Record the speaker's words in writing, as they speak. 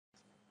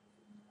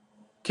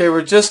Okay,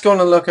 we're just going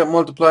to look at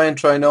multiplying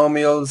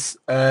trinomials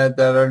that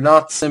are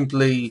not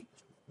simply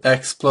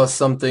x plus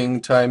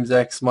something times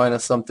x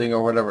minus something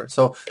or whatever.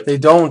 So they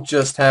don't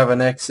just have an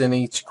x in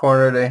each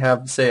corner. They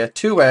have, say, a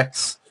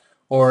 2x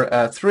or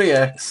a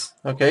 3x,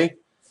 okay,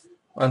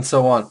 and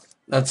so on.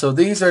 And so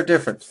these are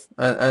different,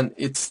 and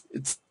it's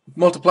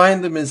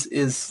multiplying them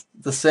is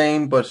the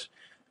same, but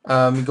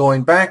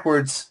going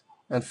backwards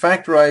and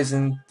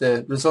factorizing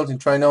the resulting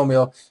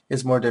trinomial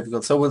is more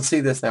difficult. So we'll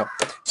see this now.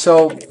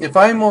 So if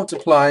I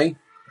multiply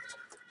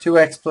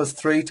 2x plus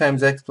 3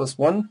 times x plus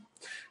 1,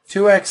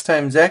 2x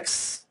times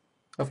x,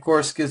 of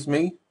course, gives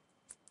me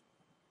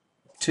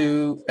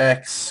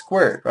 2x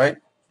squared, right?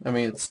 I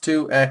mean, it's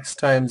 2x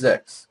times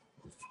x.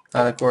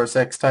 And of course,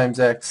 x times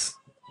x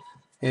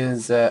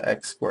is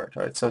x squared,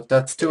 right? So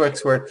that's 2x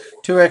squared.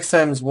 2x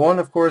times 1,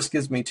 of course,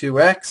 gives me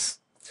 2x.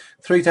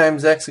 3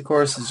 times x, of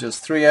course, is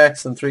just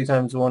 3x, and 3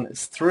 times 1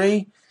 is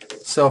 3.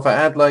 So if I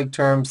add like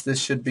terms,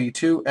 this should be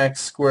 2x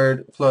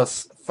squared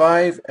plus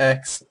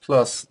 5x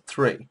plus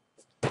 3.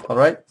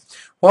 Alright?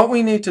 What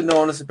we need to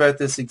notice about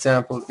this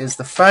example is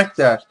the fact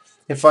that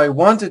if I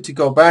wanted to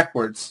go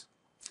backwards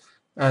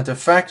and to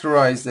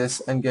factorize this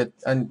and get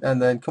and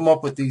then come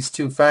up with these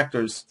two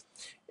factors,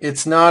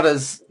 it's not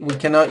as, we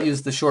cannot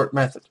use the short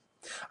method.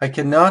 I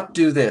cannot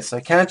do this. I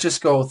can't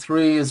just go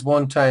 3 is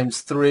 1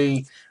 times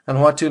 3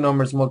 and what two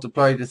numbers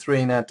multiply to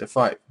 3 and add to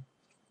 5.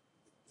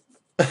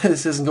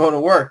 This isn't going to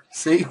work.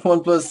 See,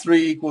 1 plus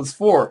 3 equals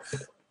 4,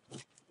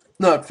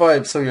 not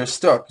 5, so you're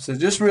stuck. So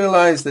just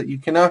realize that you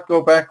cannot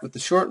go back with the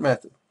short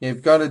method.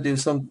 You've got to do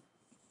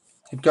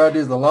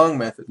the long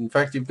method. In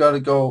fact, you've got to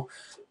go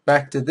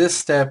back to this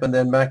step and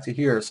then back to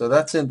here. So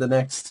that's in the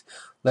next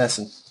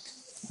lesson.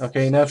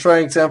 Okay, now try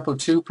example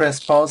 2. Press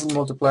pause and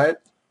multiply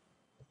it.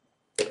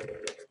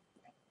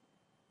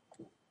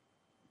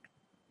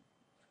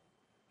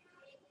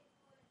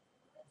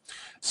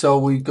 So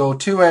we go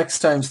 2x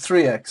times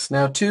 3x.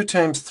 Now 2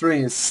 times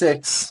 3 is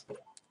 6.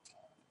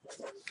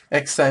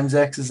 X times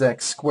x is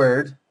x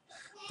squared.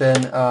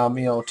 Then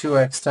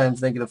 2x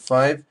times negative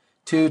 5.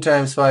 2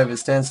 times 5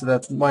 is 10, so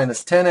that's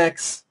minus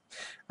 10x.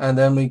 And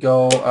then we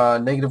go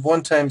negative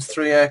 1 times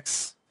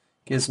 3x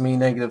gives me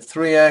negative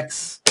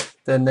 3x.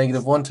 Then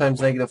negative 1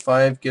 times negative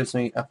 5 gives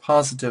me a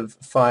positive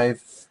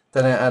 5.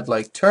 Then I add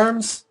like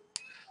terms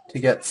to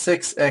get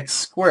 6x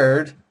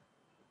squared.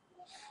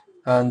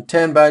 And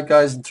 10 bad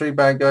guys and 3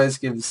 bad guys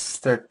gives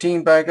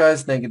 13 bad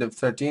guys, negative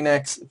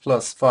 13x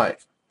plus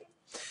 5.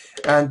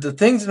 And the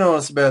thing to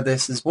notice about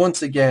this is,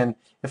 once again,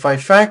 if I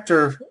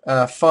factor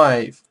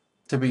 5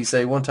 to be,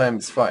 say, 1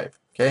 times 5,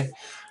 okay?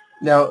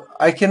 Now,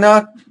 I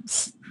cannot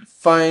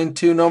find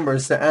two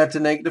numbers to add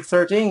to negative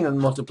 13 and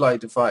multiply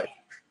to 5.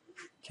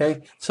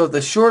 Okay? So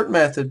the short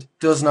method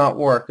does not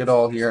work at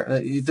all here.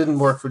 It didn't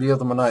work for the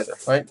other one either,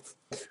 right?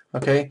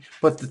 Okay?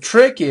 But the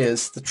trick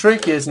is,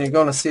 and you're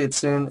going to see it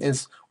soon,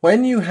 is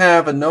when you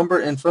have a number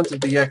in front of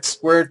the x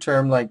squared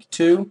term like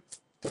 2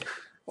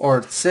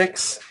 or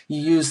 6,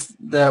 you use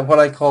what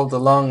I call the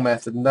long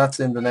method, and that's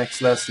in the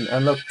next lesson.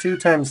 And look, 2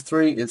 times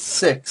 3 is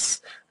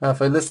 6. Now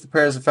if I list the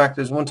pairs of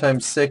factors, 1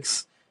 times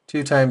 6,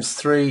 2 times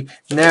 3,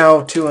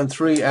 now 2 and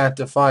 3 add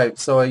to 5.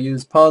 So I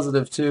use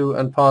positive 2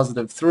 and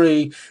positive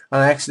 3,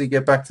 and I actually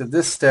get back to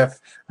this step,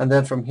 and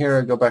then from here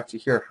I go back to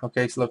here.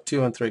 Okay, so look,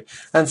 2 and 3.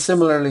 And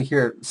similarly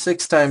here,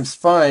 6 times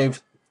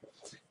 5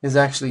 is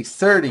actually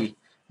 30.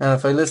 And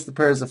if I list the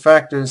pairs of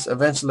factors,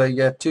 eventually I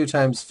get 2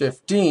 times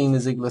 15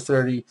 is equal to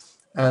 30.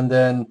 And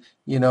then,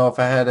 if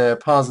I had a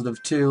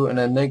positive 2 and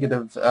a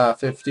negative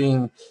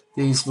 15,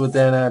 these would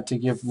then add to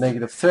give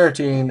negative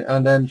 13,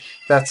 and then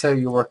that's how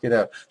you work it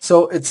out.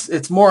 So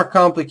it's more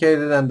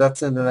complicated, and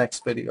that's in the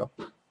next video.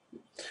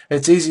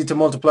 It's easy to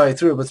multiply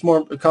through, but it's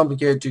more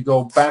complicated to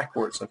go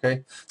backwards,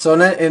 okay? So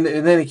in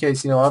any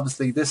case,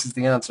 obviously this is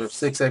the answer,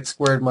 6x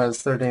squared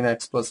minus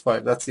 13x plus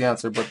 5. That's the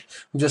answer, but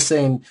I'm just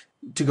saying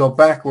to go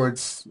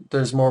backwards,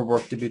 there's more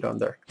work to be done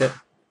there, okay?